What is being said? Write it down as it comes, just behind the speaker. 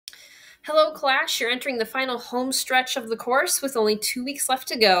Hello, class. You're entering the final home stretch of the course with only 2 weeks left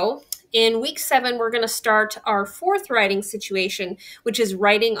to go. In week 7, we're going to start our fourth writing situation, which is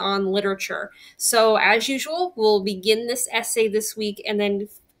writing on literature. So, as usual, we'll begin this essay this week and then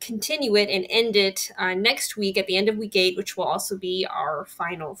continue it and end it next week at the end of week 8, which will also be our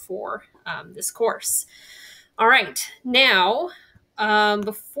final for this course. All right. Now,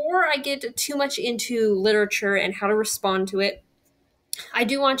 before I get too much into literature and how to respond to it, I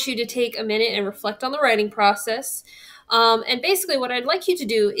do want you to take a minute and reflect on the writing process. And basically, what I'd like you to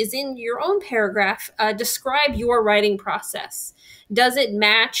do is in your own paragraph, describe your writing process. Does it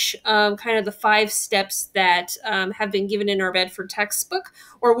match kind of the 5 steps that have been given in our Bedford textbook?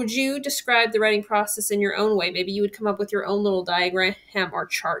 Or would you describe the writing process in your own way? Maybe you would come up with your own little diagram or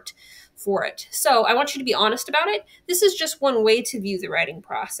chart for it. So I want you to be honest about it. This is just one way to view the writing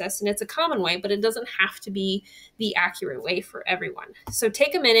process, and it's a common way, but it doesn't have to be the accurate way for everyone. So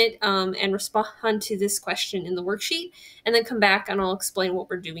take a minute and respond to this question in the worksheet, and then come back and I'll explain what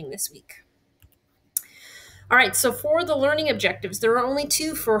we're doing this week. All right, so for the learning objectives, there are only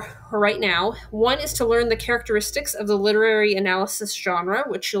 2 for right now. One is to learn the characteristics of the literary analysis genre,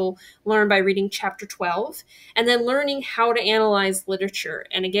 which you'll learn by reading chapter 12, and then learning how to analyze literature.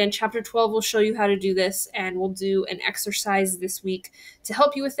 And again, chapter 12 will show you how to do this, and we'll do an exercise this week to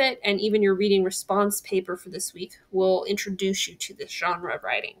help you with it, and even your reading response paper for this week will introduce you to this genre of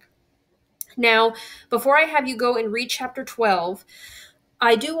writing. Now, before I have you go and read chapter 12,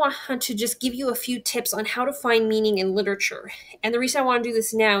 I do want to just give you a few tips on how to find meaning in literature. And the reason I want to do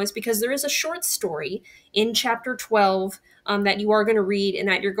this now is because there is a short story in chapter 12 that you are going to read and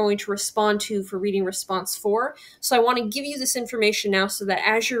that you're going to respond to for reading response 4. So I want to give you this information now so that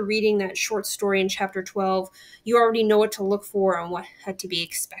as you're reading that short story in chapter 12, you already know what to look for and what to be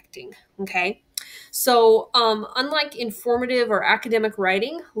expecting, okay? So, unlike informative or academic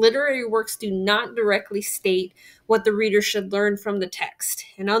writing, literary works do not directly state what the reader should learn from the text.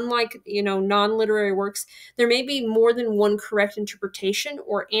 And unlike, non-literary works, there may be more than one correct interpretation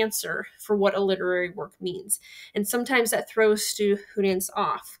or answer for what a literary work means. And sometimes that throws students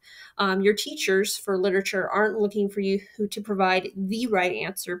off. Your teachers for literature aren't looking for you to provide the right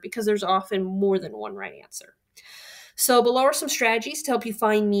answer because there's often more than one right answer. So below are some strategies to help you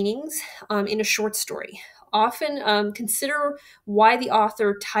find meanings in a short story. Often consider why the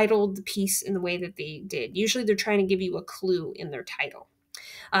author titled the piece in the way that they did. Usually they're trying to give you a clue in their title.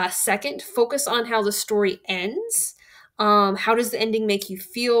 Second, focus on how the story ends. How does the ending make you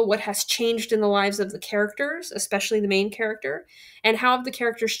feel? What has changed in the lives of the characters, especially the main character? And how have the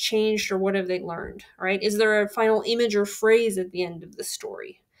characters changed or what have they learned? All right. Is there a final image or phrase at the end of the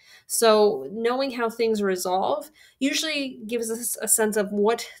story? So knowing how things resolve usually gives us a sense of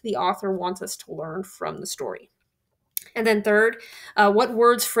what the author wants us to learn from the story. And then third, what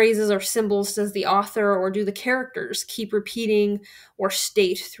words, phrases, or symbols does the author or do the characters keep repeating or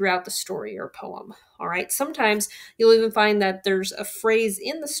state throughout the story or poem? All right. Sometimes you'll even find that there's a phrase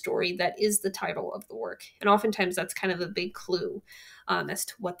in the story that is the title of the work. And oftentimes that's kind of a big clue as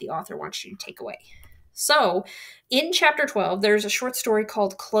to what the author wants you to take away. So, in chapter 12, there's a short story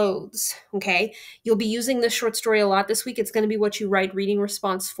called Clothes, okay? You'll be using this short story a lot this week. It's going to be what you write reading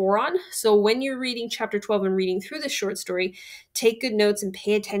response 4 on. So, when you're reading chapter 12 and reading through this short story, take good notes and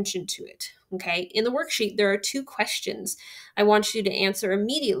pay attention to it, okay? In the worksheet, there are 2 questions I want you to answer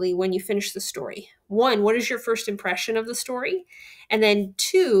immediately when you finish the story. 1, what is your first impression of the story? And then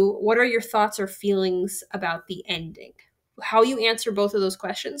 2, what are your thoughts or feelings about the ending? How you answer both of those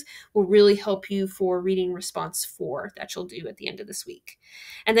questions will really help you for reading response 4 that you'll do at the end of this week.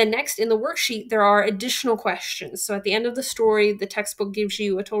 And then next in the worksheet, there are additional questions. So at the end of the story, the textbook gives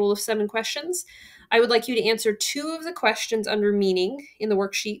you a total of 7 questions. I would like you to answer 2 of the questions under meaning in the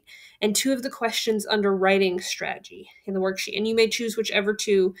worksheet and 2 of the questions under writing strategy in the worksheet. And you may choose whichever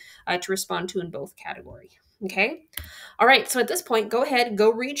 2 to respond to in both categories. Okay. All right. So at this point, go ahead and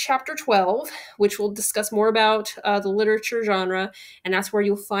go read chapter 12, which will discuss more about the literature genre. And that's where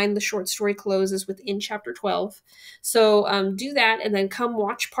you'll find the short story Closes within chapter 12. So do that and then come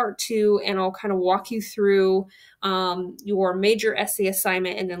watch part 2 and I'll kind of walk you through your major essay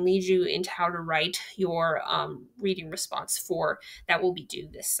assignment and then lead you into how to write your reading response 4 that will be due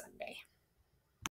this Sunday.